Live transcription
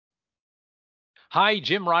Hi,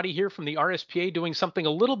 Jim Roddy here from the RSPA doing something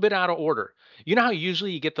a little bit out of order. You know how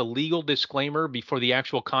usually you get the legal disclaimer before the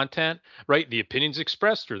actual content, right? The opinions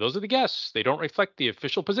expressed or those of the guests, they don't reflect the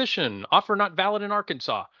official position, offer not valid in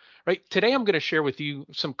Arkansas, right? Today I'm going to share with you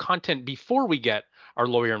some content before we get our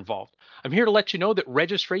lawyer involved. I'm here to let you know that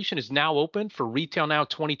registration is now open for Retail Now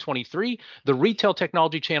 2023, the Retail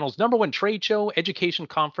Technology Channel's #1 trade show, education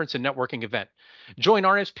conference, and networking event. Join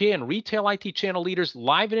RSPA and Retail IT channel leaders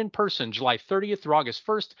live and in person July 30th through August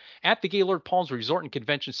 1st at the Gaylord Palms Resort and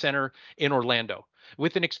Convention Center in Orlando.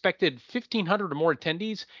 With an expected 1,500 or more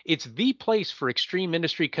attendees, it's the place for extreme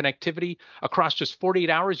industry connectivity. Across just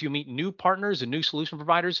 48 hours, you meet new partners and new solution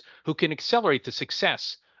providers who can accelerate the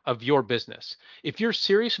success of your business. If you're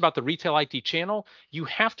serious about the Retail IT channel, you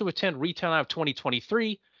have to attend Retail Now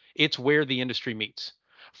 2023. It's where the industry meets.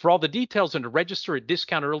 For all the details and to register at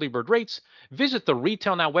discount early bird rates, visit the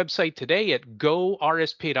Retail Now website today at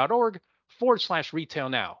gorspa.org/retail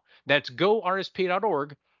now. That's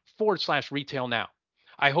gorspa.org/retail now.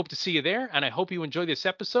 I hope to see you there, and I hope you enjoy this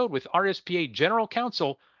episode with RSPA General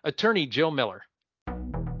Counsel, Attorney Jill Miller.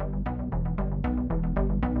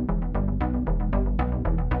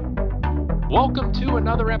 Welcome to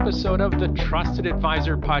another episode of the Trusted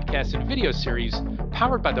Advisor podcast and video series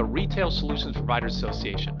powered by the Retail Solutions Providers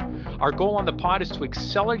Association. Our goal on the pod is to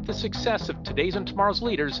accelerate the success of today's and tomorrow's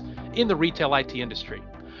leaders in the retail IT industry.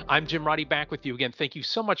 I'm Jim Roddy, back with you again. Thank you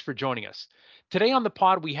so much for joining us. Today on the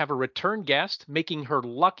pod, we have a return guest making her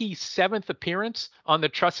lucky 7th appearance on the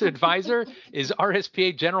Trusted Advisor is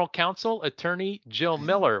RSPA General Counsel, Attorney Jill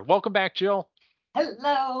Miller. Welcome back, Jill.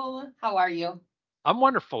 Hello, how are you? I'm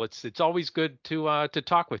wonderful. It's always good to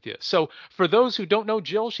talk with you. So for those who don't know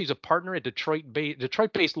Jill, she's a partner at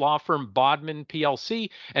Detroit-based law firm Bodman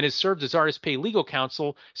PLC and has served as RSPA legal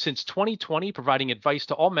counsel since 2020, providing advice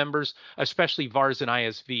to all members, especially VARs and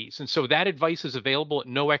ISVs. And so that advice is available at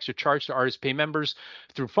no extra charge to RSPA members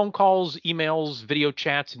through phone calls, emails, video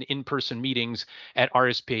chats, and in-person meetings at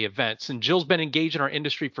RSPA events. And Jill's been engaged in our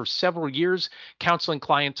industry for several years, counseling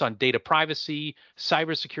clients on data privacy,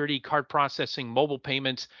 cybersecurity, card processing, mobile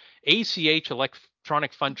payments, ACH,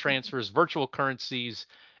 electronic fund transfers, virtual currencies,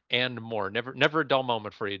 and more. Never a dull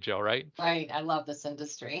moment for you, Joe, right? Right, I love this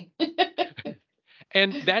industry.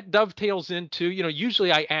 And that dovetails into,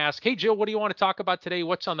 usually I ask, hey, Jill, what do you want to talk about today?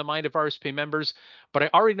 What's on the mind of RSPA members? But I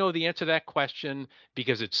already know the answer to that question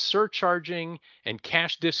because it's surcharging and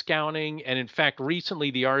cash discounting. And in fact, recently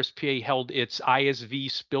the RSPA held its ISV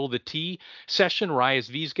Spill the Tea session where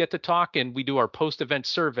ISVs get to talk and we do our post-event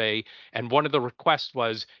survey. And one of the requests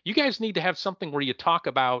was, you guys need to have something where you talk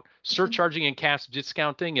about surcharging and cash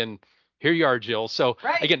discounting. And here you are, Jill. So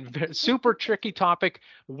Right. again, super tricky topic.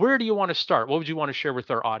 Where do you want to start? What would you want to share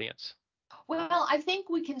with our audience? Well, I think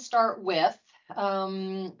we can start with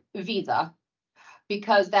Visa,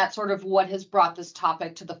 because that's sort of what has brought this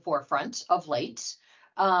topic to the forefront of late.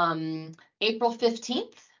 April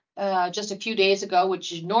 15th, just a few days ago,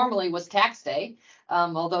 which normally was tax day,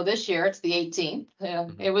 although this year it's the 18th.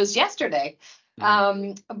 It was yesterday.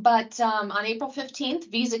 But on April 15th,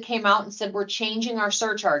 Visa came out and said, we're changing our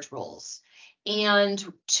surcharge rules. And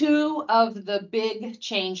two of the big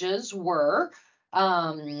changes were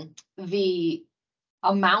the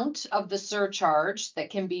amount of the surcharge that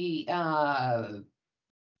can be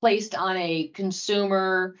placed on a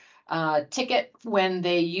consumer ticket when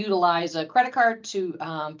they utilize a credit card to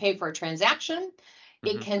pay for a transaction.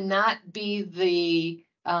 It cannot be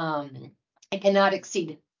it cannot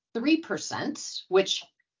exceed 3%, which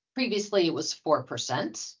previously it was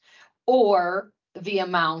 4%, or the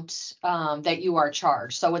amount that you are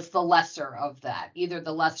charged. So it's the lesser of that, either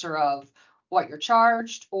the lesser of what you're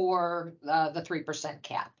charged or the 3%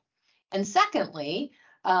 cap. And secondly,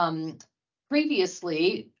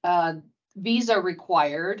 previously, Visa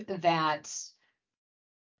required that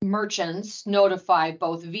merchants notify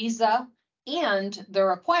both Visa and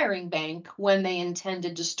their acquiring bank when they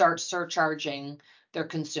intended to start surcharging their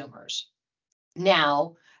consumers.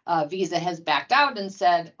 Now, Visa has backed out and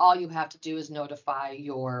said, all you have to do is notify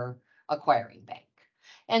your acquiring bank.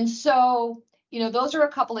 And so, those are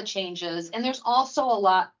a couple of changes. And there's also a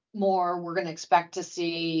lot more. We're going to expect to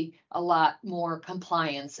see a lot more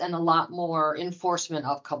compliance and a lot more enforcement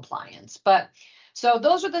of compliance. But so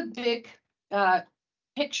those are the big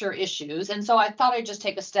picture issues. And so I thought I'd just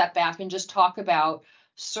take a step back and just talk about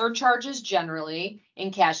surcharges generally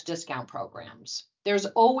in cash discount programs. There's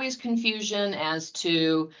always confusion as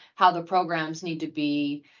to how the programs need to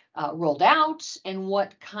be rolled out and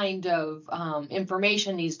what kind of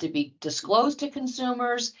information needs to be disclosed to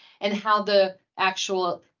consumers and how the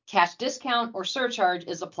actual cash discount or surcharge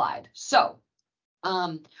is applied. So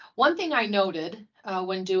One thing I noted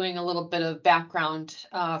when doing a little bit of background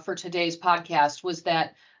for today's podcast was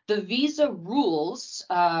that the visa rules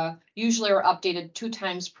usually are updated 2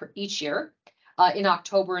 times per each year in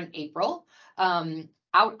October and April.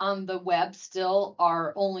 Out on the web still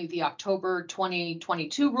are only the October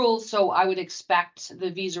 2022 rules, so I would expect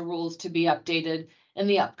the visa rules to be updated in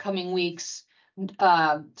the upcoming weeks,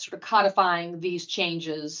 sort of codifying these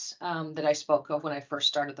changes that I spoke of when I first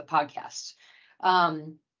started the podcast.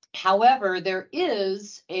 However, there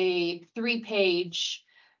is a 3-page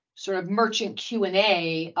sort of merchant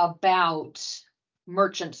Q&A about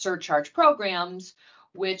merchant surcharge programs,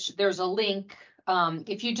 which there's a link.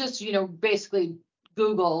 If you just, basically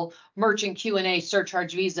Google merchant Q&A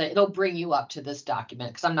surcharge visa, it'll bring you up to this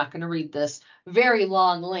document, because I'm not going to read this very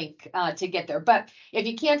long link to get there. But if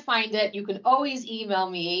you can't find it, you can always email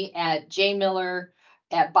me at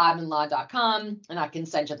jmiller@bodmanlaw.com and I can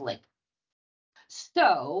send you the link.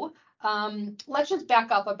 So let's just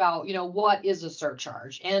back up about, what is a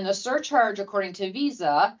surcharge? And a surcharge, according to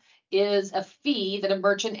Visa, is a fee that a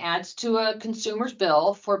merchant adds to a consumer's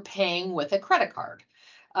bill for paying with a credit card.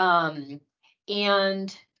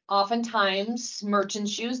 And oftentimes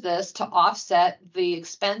merchants use this to offset the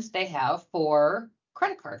expense they have for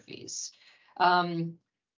credit card fees. A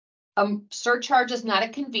surcharge is not a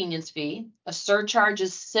convenience fee. A surcharge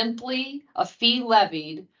is simply a fee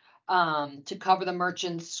levied to cover the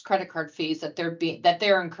merchant's credit card fees that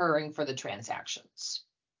they're incurring for the transactions.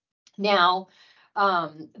 Now,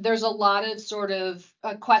 there's a lot of sort of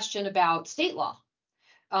a question about state law.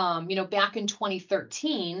 Back in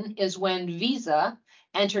 2013 is when Visa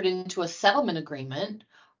entered into a settlement agreement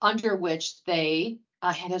under which they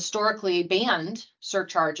had historically banned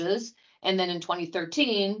surcharges. And then in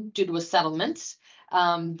 2013, due to a settlement,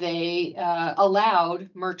 they allowed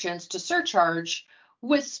merchants to surcharge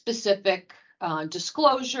with specific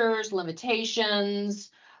disclosures, limitations,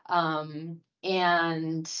 and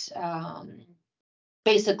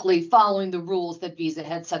basically following the rules that Visa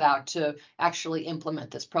had set out to actually implement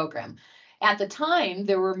this program. At the time,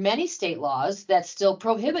 there were many state laws that still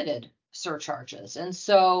prohibited surcharges. And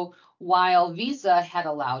so while Visa had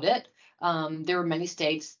allowed it, there were many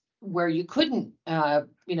states where you couldn't,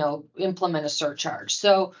 implement a surcharge.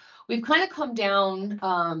 So we've kind of come down,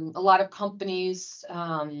 a lot of companies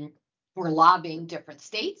were lobbying different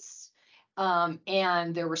states.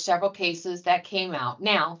 And there were several cases that came out.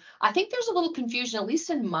 Now, I think there's a little confusion, at least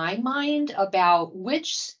in my mind, about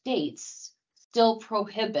which states still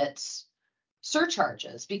prohibit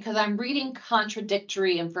surcharges, because I'm reading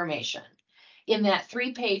contradictory information. In that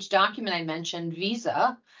 3-page document I mentioned,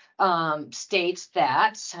 Visa states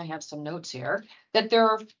that, I have some notes here, that there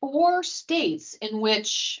are 4 states in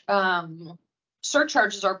which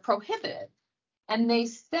surcharges are prohibited. And they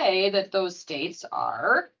say that those states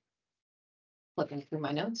are, flipping through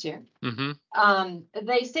my notes here.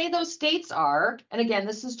 They say those states are, and again,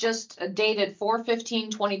 this is just dated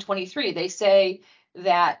 4/15/2023. They say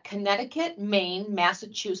that Connecticut, Maine,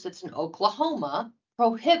 Massachusetts, and Oklahoma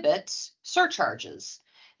prohibit surcharges.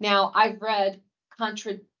 Now, I've read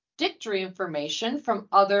contradictory information from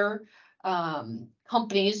other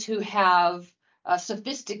companies who have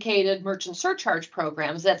sophisticated merchant surcharge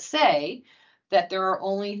programs that say that there are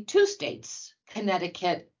only 2 states,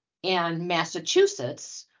 Connecticut and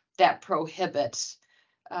Massachusetts, that prohibits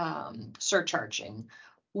surcharging.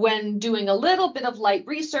 When doing a little bit of light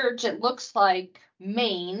research, it looks like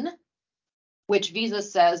Maine, which Visa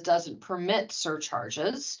says doesn't permit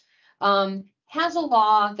surcharges, has a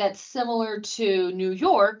law that's similar to New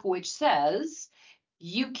York, which says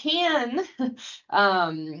you can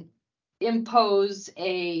impose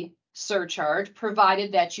a surcharge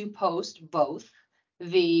provided that you post both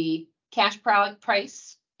the cash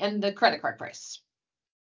price and the credit card price.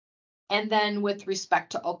 And then with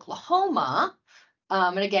respect to Oklahoma,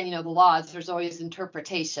 and again, the laws, there's always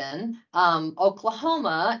interpretation.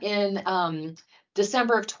 Oklahoma, in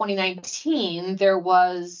December of 2019, there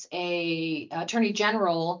was a Attorney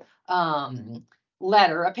General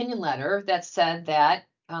opinion letter that said that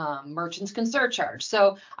merchants can surcharge.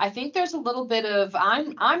 So I think there's a little bit of,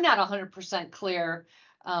 I'm not 100% clear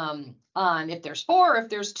on if there's 4 or if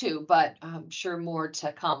there's 2, but I'm sure more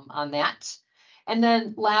to come on that. And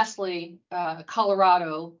then lastly,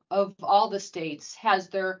 Colorado, of all the states, has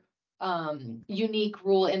their unique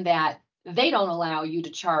rule in that they don't allow you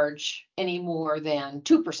to charge any more than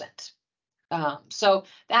 2%. So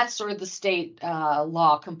that's sort of the state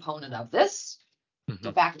law component of this.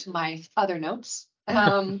 Go back to my other notes.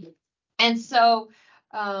 And so,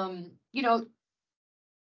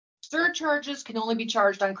 surcharges can only be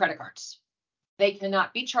charged on credit cards. They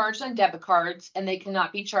cannot be charged on debit cards, and they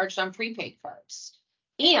cannot be charged on prepaid cards.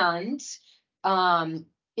 And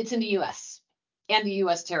it's in the US and the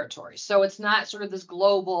US territory. So it's not sort of this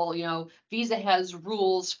global, Visa has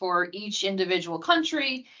rules for each individual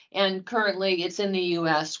country, and currently it's in the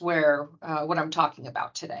US where what I'm talking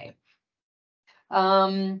about today.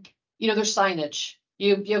 There's signage.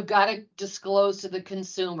 You've got to disclose to the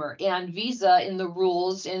consumer. And Visa in the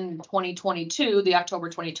rules in 2022, the October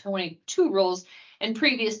 2022 rules, and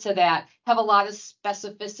previous to that, have a lot of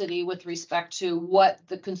specificity with respect to what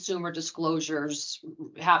the consumer disclosures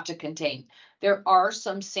have to contain. There are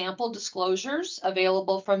some sample disclosures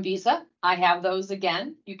available from Visa. I have those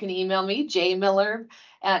again. You can email me,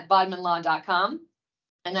 jmiller@bodmanlaw.com,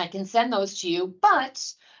 and I can send those to you.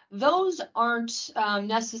 But those aren't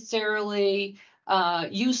necessarily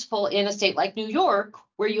useful in a state like New York,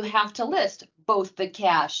 where you have to list both the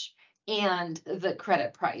cash and the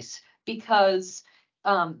credit price, because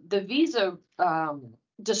the Visa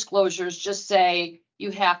disclosures just say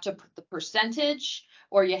you have to put the percentage,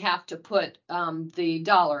 or you have to put the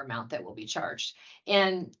dollar amount that will be charged.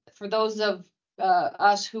 And for those of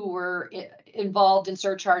us who were involved in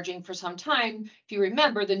surcharging for some time, if you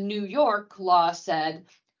remember, the New York law said,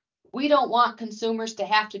 we don't want consumers to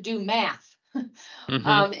have to do math,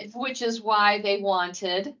 which is why they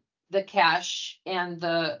wanted the cash and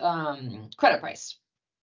the credit price.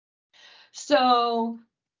 So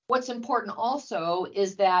what's important also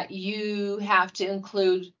is that you have to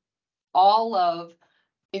include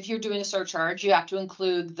if you're doing a surcharge, you have to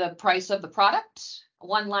include the price of the product,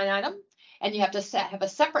 one line item, and you have to have a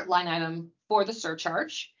separate line item for the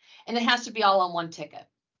surcharge, and it has to be all on one ticket.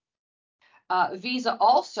 Visa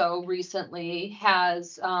also recently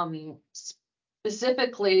has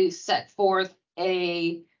specifically set forth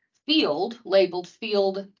a field labeled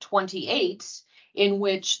Field 28, in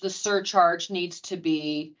which the surcharge needs to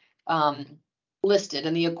be listed,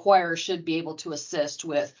 and the acquirer should be able to assist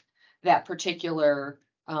with that particular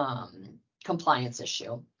compliance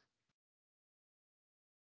issue.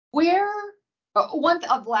 One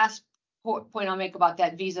of the last point I'll make about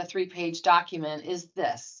that Visa 3-page document is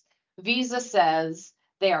this. Visa says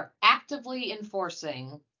they are actively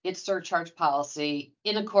enforcing its surcharge policy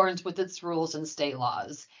in accordance with its rules and state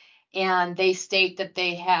laws. And they state that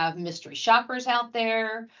they have mystery shoppers out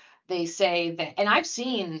there. They say that, and I've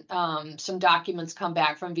seen some documents come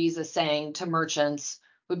back from Visa saying to merchants,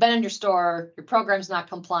 we've been in your store, your program's not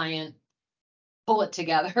compliant, pull it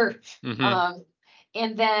together.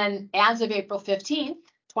 And then as of April 15th,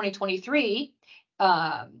 2023,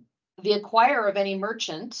 the acquirer of any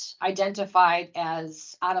merchant identified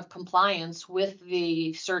as out of compliance with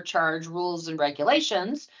the surcharge rules and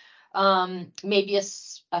regulations may be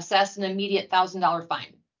assessed an immediate $1,000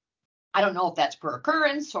 fine. I don't know if that's per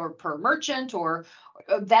occurrence or per merchant, or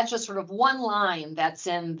that's just sort of one line that's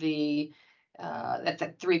in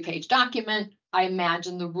that 3-page document. I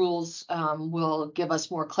imagine the rules will give us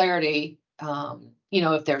more clarity,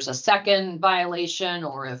 if there's a second violation,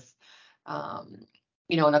 or if an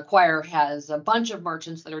acquirer has a bunch of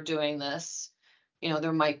merchants that are doing this,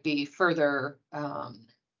 there might be further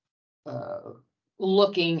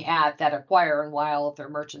looking at that acquirer and while if their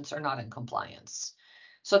merchants are not in compliance.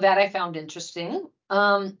 So that I found interesting.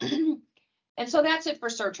 And so that's it for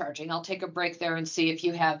surcharging. I'll take a break there and see if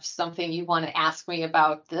you have something you want to ask me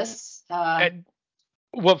about this.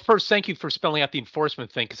 Well, first, thank you for spelling out the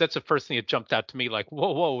enforcement thing, because that's the first thing that jumped out to me. Like,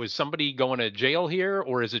 whoa, is somebody going to jail here,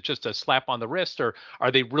 or is it just a slap on the wrist, or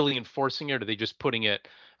are they really enforcing it, or are they just putting it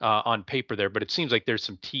on paper there? But it seems like there's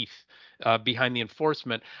some teeth behind the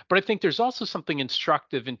enforcement. But I think there's also something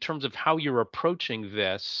instructive in terms of how you're approaching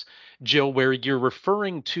this, Jill, where you're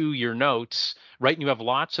referring to your notes, right? And you have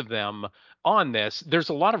lots of them on this. There's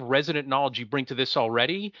a lot of resident knowledge you bring to this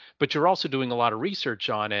already, but you're also doing a lot of research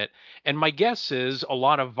on it. And my guess is a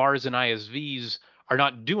lot of VARs and ISVs are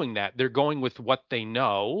not doing that. They're going with what they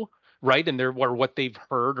know, right? And or what they've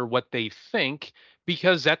heard or what they think,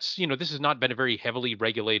 because this has not been a very heavily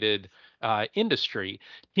regulated industry.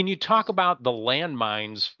 Can you talk about the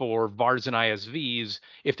landmines for VARs and ISVs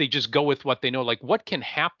if they just go with what they know? Like, what can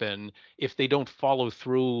happen if they don't follow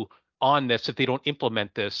through on this, if they don't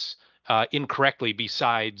implement this incorrectly,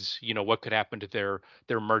 besides what could happen to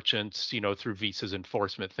their merchants through Visa's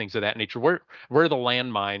enforcement, things of that nature? Where are the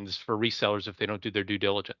landmines for resellers if they don't do their due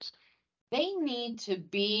diligence? They need to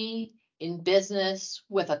be in business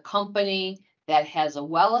with a company that has a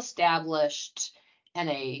well-established and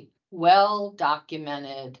a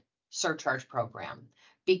well-documented surcharge program,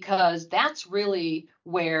 because that's really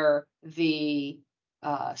where the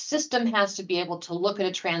system has to be able to look at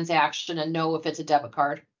a transaction and know if it's a debit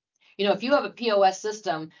card. If you have a POS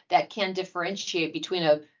system that can differentiate between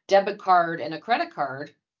a debit card and a credit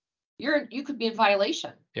card, you could be in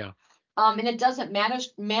violation. Yeah. And it doesn't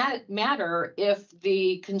matter if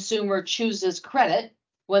the consumer chooses credit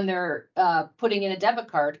when they're putting in a debit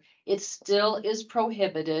card. It still is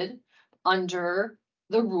prohibited under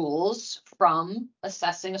the rules from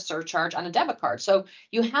assessing a surcharge on a debit card. So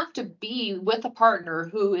you have to be with a partner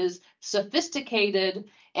who is sophisticated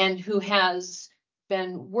and who has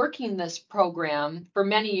been working this program for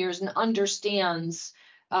many years and understands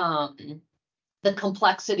the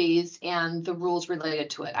complexities and the rules related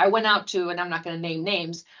to it. I went out to, and I'm not going to name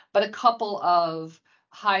names, but a couple of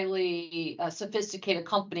highly sophisticated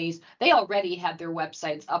companies. They already had their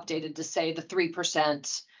websites updated to say the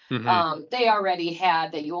 3%. They already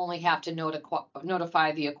had that you only have to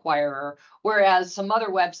notify the acquirer, whereas some other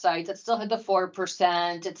websites that still had the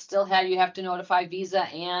 4%. It still had you have to notify Visa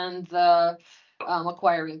and the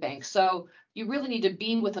acquiring bank. So you really need to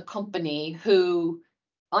be with a company who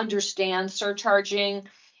understands surcharging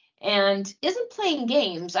and isn't playing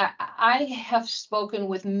games. I have spoken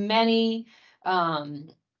with many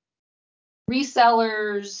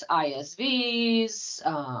resellers, ISVs,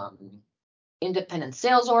 independent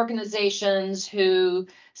sales organizations who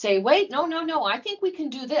say, wait, no, I think we can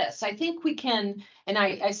do this. I think we can. And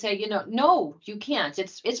I say, no, you can't.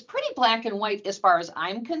 It's pretty black and white as far as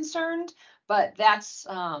I'm concerned, but that's,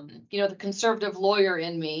 the conservative lawyer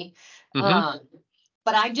in me.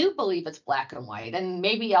 But I do believe it's black and white. And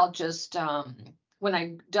maybe I'll just, when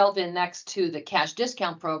I delve in next to the cash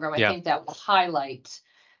discount program, I think that will highlight.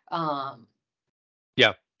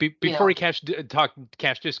 Before we talk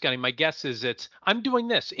cash discounting, my guess is I'm doing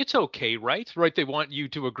this. It's okay, right? Right. They want you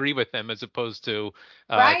to agree with them as opposed to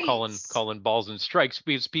calling balls and strikes,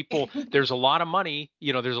 because there's a lot of money,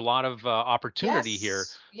 there's a lot of opportunity here.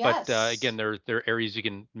 But again, there are areas you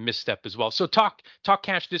can misstep as well. So talk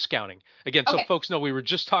cash discounting again. So folks know we were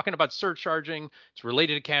just talking about surcharging. It's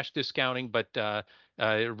related to cash discounting, but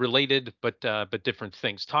related but different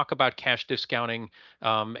things. Talk about cash discounting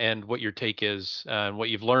and what your take is, and what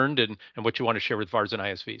you've learned, and what you want to share with VARs and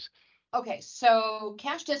ISVs. Okay, so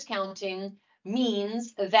cash discounting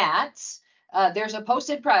means that there's a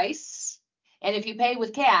posted price, and if you pay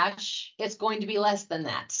with cash, it's going to be less than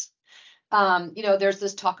that. There's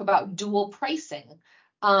this talk about dual pricing.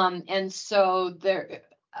 And so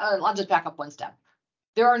I'll just back up one step.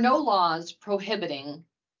 There are no laws prohibiting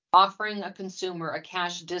offering a consumer a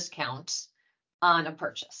cash discount on a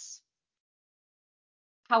purchase.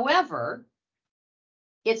 However,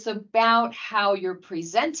 it's about how you're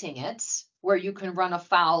presenting it, where you can run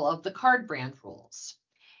afoul of the card brand rules.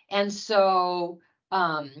 And so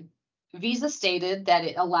Visa stated that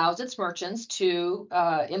it allows its merchants to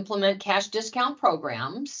implement cash discount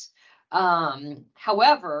programs.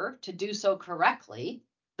 However, to do so correctly,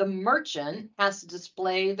 the merchant has to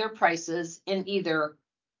display their prices in either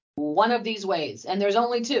one of these ways, and there's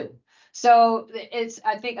only two. So it's,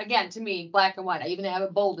 I think, again, to me, black and white. I even have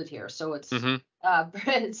it bolded here. So it's,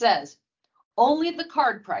 it says only the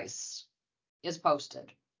card price is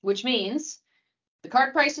posted, which means the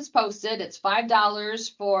card price is posted. It's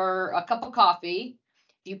 $5 for a cup of coffee.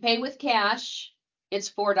 If you pay with cash,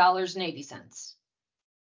 it's $4.80.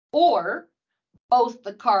 Or both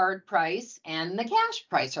the card price and the cash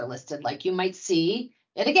price are listed, like you might see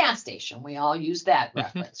at a gas station. We all use that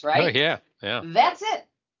reference, right? Oh, yeah. That's it.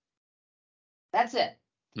 That's it.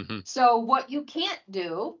 So what you can't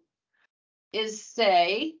do is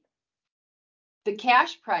say the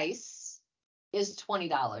cash price is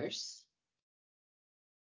 $20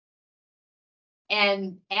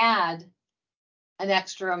 and add an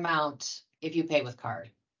extra amount if you pay with card.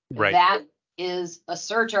 Right. That is a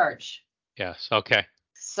surcharge. Yes. Okay.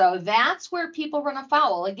 So that's where people run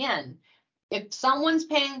afoul. Again, if someone's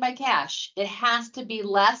paying by cash, it has to be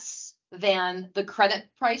less than the credit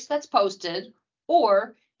price that's posted,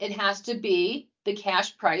 or it has to be the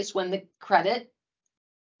cash price when the credit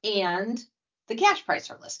and the cash price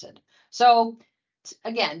are listed. So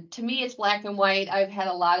again, to me, it's black and white. I've had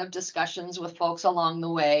a lot of discussions with folks along the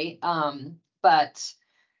way. But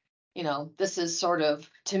this is sort of,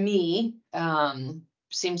 to me,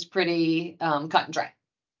 seems pretty cut and dry.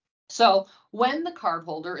 So when the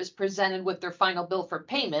cardholder is presented with their final bill for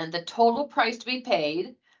payment, the total price to be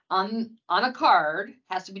paid on a card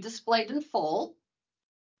has to be displayed in full.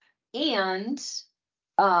 And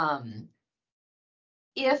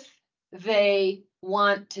if they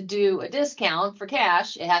want to do a discount for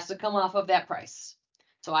cash, it has to come off of that price.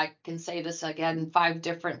 So I can say this again in 5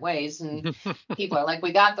 different ways, and people are like,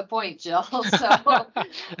 we got the point, Jill. So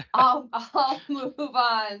I'll move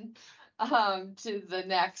on. to the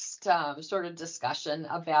next sort of discussion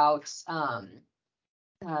about uh,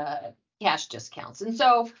 cash discounts. And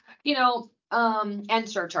so, and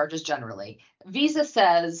surcharges generally. Visa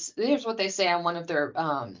says, here's what they say on one of their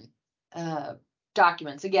uh,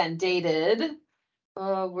 documents, again, dated,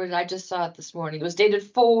 where did I just saw it this morning? It was dated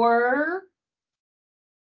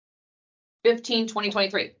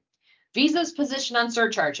 4/15/2023. Visa's position on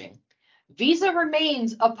surcharging. Visa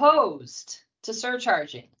remains opposed to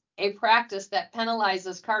surcharging, a practice that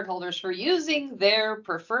penalizes cardholders for using their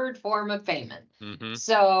preferred form of payment. Mm-hmm.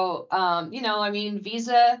 So,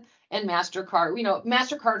 Visa and MasterCard,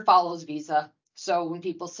 MasterCard follows Visa. So when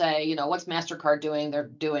people say, what's MasterCard doing? They're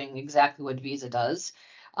doing exactly what Visa does.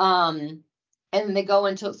 And they go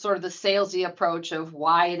into sort of the salesy approach of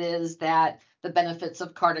why it is that the benefits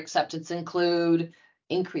of card acceptance include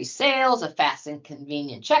increased sales, a fast and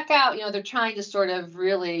convenient checkout. They're trying to sort of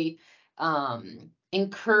really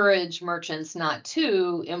encourage merchants not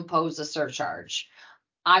to impose a surcharge.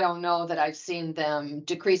 I don't know that I've seen them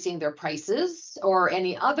decreasing their prices or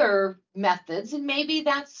any other methods. And maybe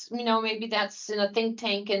that's in a think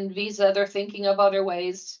tank and Visa, they're thinking of other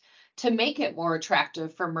ways to make it more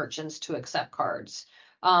attractive for merchants to accept cards.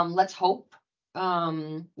 Let's hope,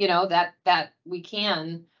 that we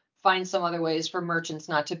can find some other ways for merchants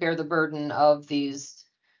not to bear the burden of these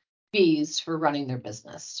fees for running their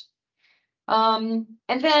business. And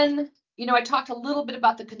then, I talked a little bit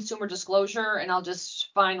about the consumer disclosure, and I'll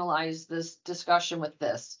just finalize this discussion with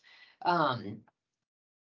this. As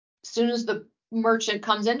soon as the merchant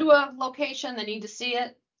comes into a location, they need to see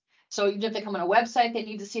it. So even if they come on a website, they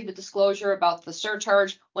need to see the disclosure about the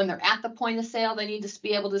surcharge. When they're at the point of sale, they need to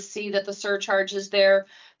be able to see that the surcharge is there.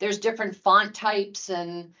 There's different font types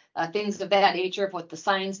and things of that nature of what the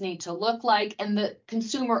signs need to look like. And the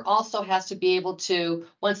consumer also has to be able to,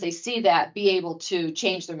 once they see that, be able to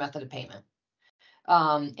change their method of payment.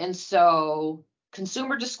 And so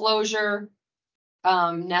consumer disclosure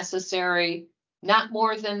necessary, not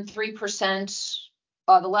more than 3%.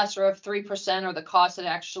 The lesser of 3% or the cost it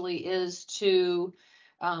actually is to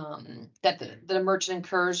that the merchant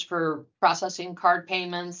incurs for processing card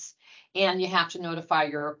payments, and you have to notify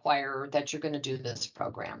your acquirer that you're going to do this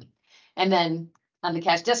program. And then on the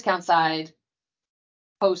cash discount side,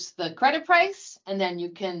 post the credit price, and then you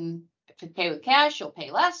can, if you pay with cash, you'll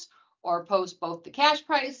pay less, or post both the cash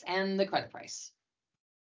price and the credit price.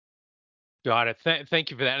 Got it. Thank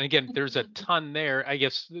you for that. And again, there's a ton there. I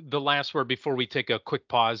guess the last word before we take a quick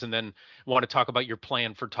pause and then want to talk about your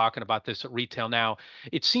plan for talking about this at retail now.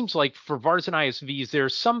 It seems like for VARs and ISVs, there are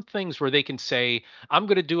some things where they can say, I'm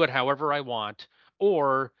going to do it however I want.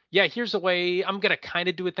 Or, yeah, here's a way I'm going to kind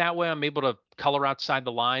of do it that way. I'm able to color outside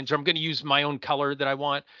the lines, or I'm going to use my own color that I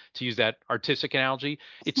want, to use that artistic analogy.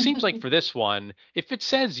 It seems like for this one, if it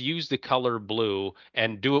says use the color blue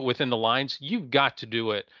and do it within the lines, you've got to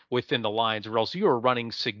do it within the lines, or else you are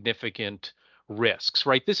running significant risks,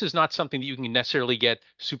 right? This is not something that you can necessarily get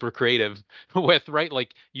super creative with, right?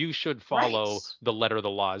 Like you should Right. follow the letter of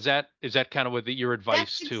the law. Is that kind of what your That's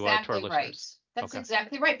advice to our exactly right. listeners? That's Okay.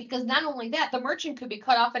 exactly right. Because not only that, the merchant could be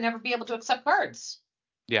cut off and never be able to accept cards.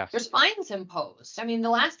 Yes. There's fines imposed. I mean, the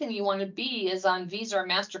last thing you want to be is on Visa or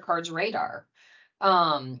MasterCard's radar.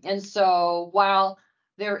 And so while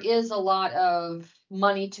there is a lot of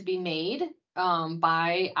money to be made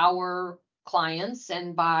by our clients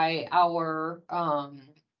and by our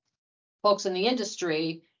folks in the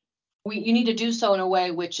industry, you need to do so in a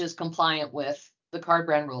way which is compliant with the card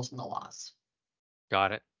brand rules and the laws.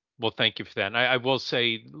 Got it. Well, thank you for that. And I will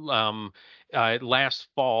say, last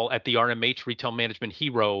fall at the RMH Retail Management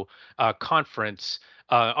Hero conference,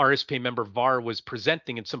 RSPA member VAR was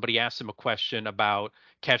presenting, and somebody asked him a question about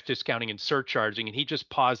cash discounting and surcharging, and he just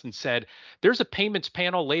paused and said, "There's a payments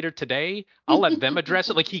panel later today. I'll let them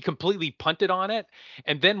address it." Like he completely punted on it.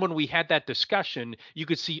 And then when we had that discussion, you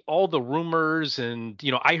could see all the rumors, and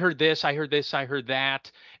I heard this, I heard this, I heard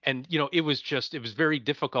that, and it was very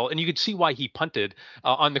difficult, and you could see why he punted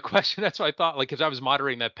on the question. That's what I thought. Like, because I was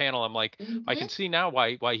moderating that panel, I'm like, I can Mhm. see now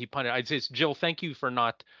why he punted. I'd say, Jill, thank you for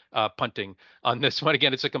not punting on this one.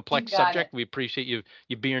 Again, it's a You complex got it. subject. We appreciate you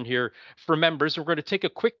being here. For members, we're going to take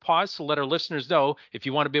a quick pause to let our listeners know if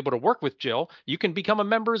you want to be able to work with Jill, you can become a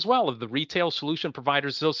member as well of the Retail Solution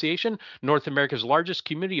Providers Association, North America's largest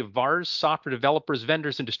community of VARs, software developers,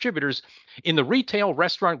 vendors, and distributors in the retail,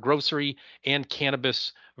 restaurant, grocery, and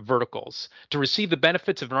cannabis verticals. To receive the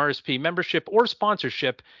benefits of an RSP membership or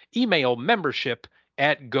sponsorship, email membership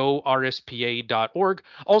 @gorspa.org.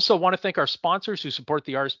 Also, want to thank our sponsors who support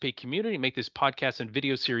the RSP community and make this podcast and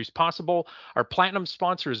video series possible. Our platinum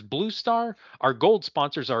sponsor is Blue Star. Our gold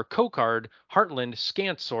sponsors are CoCard, Heartland,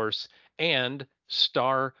 ScanSource, and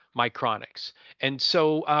Star Micronics. And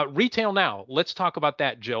so, Retail Now, let's talk about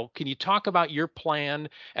that, Jill. Can you talk about your plan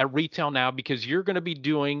at Retail Now? Because you're going to be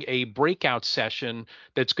doing a breakout session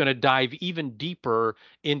that's going to dive even deeper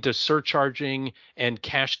into surcharging and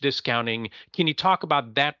cash discounting. Can you talk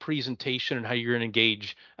about that presentation and how you're going to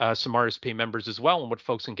engage some RSP members as well and what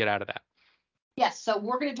folks can get out of that? Yes, so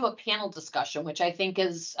we're going to do a panel discussion, which I think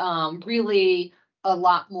is really a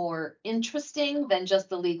lot more interesting than just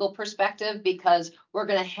the legal perspective, because we're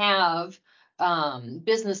going to have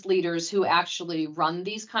business leaders who actually run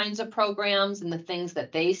these kinds of programs and the things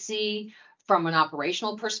that they see from an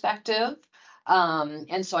operational perspective.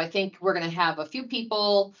 And so I think we're going to have a few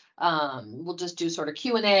people. We'll just do sort of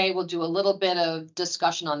Q&A. We'll do a little bit of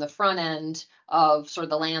discussion on the front end of sort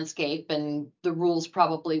of the landscape, and the rules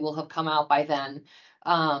probably will have come out by then.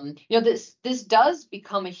 This does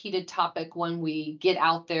become a heated topic when we get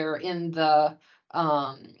out there in the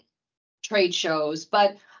trade shows,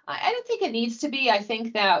 but I don't think it needs to be. I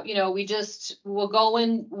think that, we just will go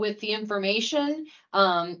in with the information,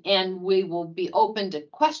 and we will be open to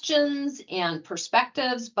questions and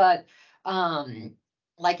perspectives. But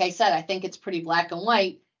like I said, I think it's pretty black and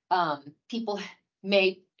white. People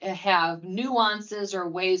may have nuances or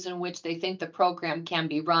ways in which they think the program can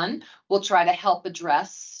be run. We'll try to help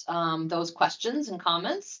address those questions and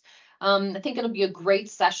comments. I think it'll be a great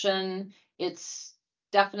session. It's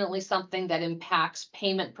definitely something that impacts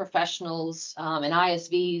payment professionals and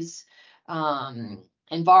ISVs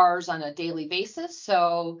and VARs on a daily basis.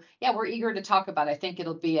 So yeah, we're eager to talk about it. I think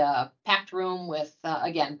it'll be a packed room with,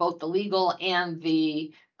 again, both the legal and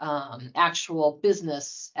the actual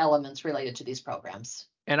business elements related to these programs.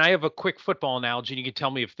 And I have a quick football analogy, and you can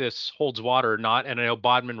tell me if this holds water or not. And I know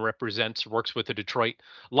Bodman works with the Detroit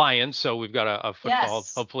Lions, so we've got a football.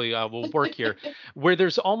 Yes. Hopefully, will work here, where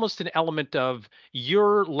there's almost an element of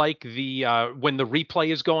you're like the when the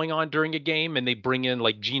replay is going on during a game, and they bring in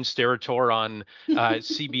like Gene Steratore on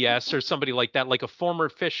CBS or somebody like that, like a former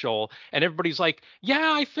official, and everybody's like,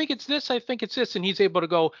 "Yeah, I think it's this, I think it's this," and he's able to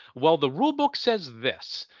go, "Well, the rule book says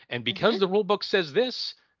this, and because Mhm. the rule book says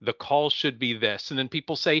this." The call should be this. And then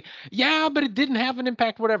people say, yeah, but it didn't have an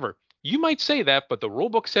impact, whatever. You might say that, but the rule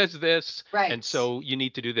book says this. And Right. so you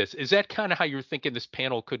need to do this. Is that kind of how you're thinking this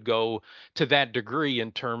panel could go to that degree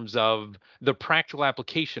in terms of the practical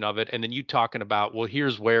application of it? And then you talking about, well,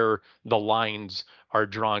 here's where the lines are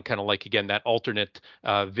drawn, kind of like, again, that alternate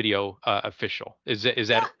video official. Is Yeah.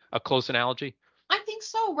 that a close analogy? I think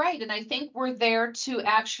so, right. And I think we're there to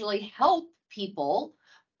actually help people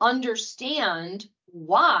understand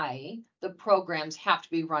why the programs have to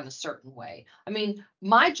be run a certain way. I mean,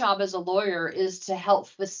 my job as a lawyer is to help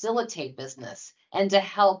facilitate business and to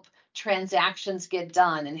help transactions get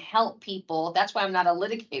done and help people. That's why I'm not a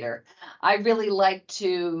litigator. I really like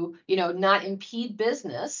to, not impede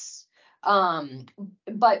business. Um,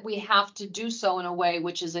 but we have to do so in a way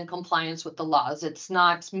which is in compliance with the laws. It's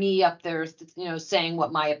not me up there, saying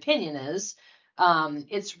what my opinion is.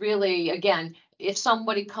 It's really, again, if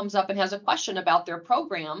somebody comes up and has a question about their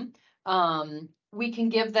program, we can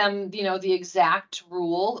give them, the exact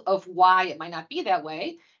rule of why it might not be that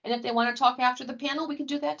way. And if they want to talk after the panel, we can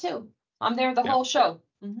do that too. I'm there the Yeah. whole show.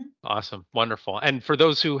 Mm-hmm. Awesome. Wonderful. And for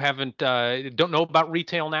those who haven't don't know about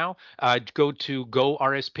Retail Now, go to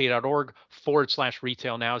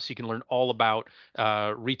gorspa.org/retail now so you can learn all about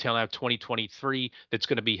Retail Now 2023 that's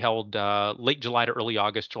going to be held late July to early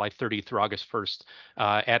August, July 30th through August 1st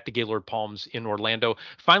at the Gaylord Palms in Orlando.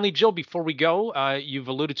 Finally, Jill, before we go, you've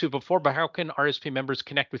alluded to it before, but how can RSP members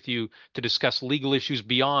connect with you to discuss legal issues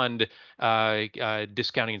beyond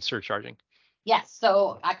discounting and surcharging? Yes,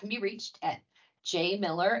 so I can be reached at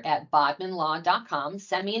jmiller@bodmanlaw.com.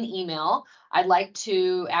 Send me an email. I'd like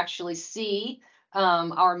to actually see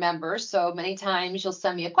our members. So many times you'll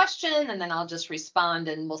send me a question and then I'll just respond,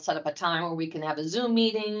 and we'll set up a time where we can have a Zoom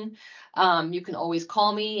meeting. You can always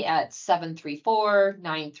call me at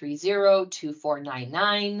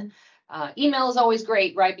 734-930-2499. Email is always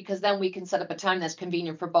great, right? Because then we can set up a time that's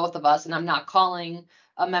convenient for both of us, and I'm not calling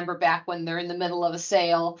a member back when they're in the middle of a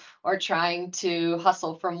sale or trying to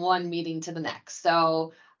hustle from one meeting to the next.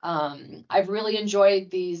 So I've really enjoyed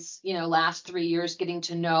these, last 3 years getting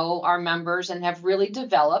to know our members, and have really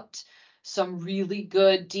developed some really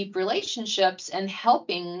good, deep relationships and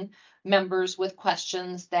helping members with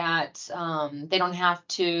questions that they don't have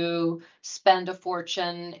to spend a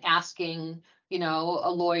fortune asking,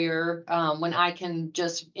 a lawyer, when I can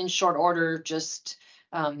just in short order just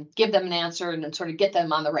give them an answer and then sort of get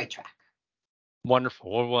them on the right track.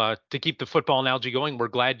 Wonderful. Well, to keep the football analogy going, we're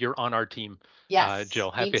glad you're on our team, Yes,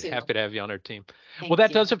 Jill. me too. Happy to have you on our team. Well, Thank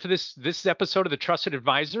that does you. it for this episode of the Trusted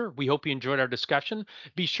Advisor. We hope you enjoyed our discussion.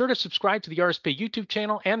 Be sure to subscribe to the RSP YouTube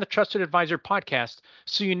channel and the Trusted Advisor podcast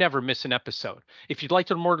so you never miss an episode. If you'd like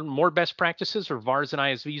to learn more best practices for VARs and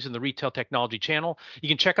ISVs in the retail technology channel, you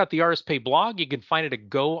can check out the RSPA blog. You can find it at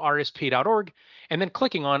gorspa.org and then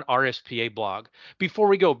clicking on RSPA blog. Before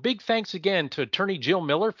we go, big thanks again to attorney Jill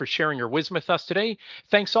Miller for sharing her wisdom with us today.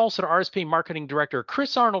 Thanks also to RSP Marketing Director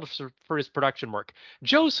Chris Arnold for his production work,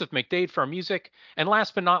 Joseph McDade for our music, and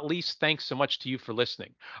last but not least, thanks so much to you for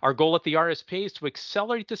listening. Our goal at the RSPA is to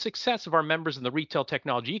accelerate the success of our members in the retail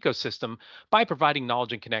technology ecosystem by providing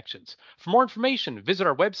knowledge and connections. For more information, visit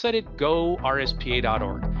our website at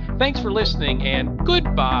gorspa.org. Thanks for listening, and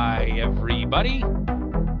goodbye, everybody.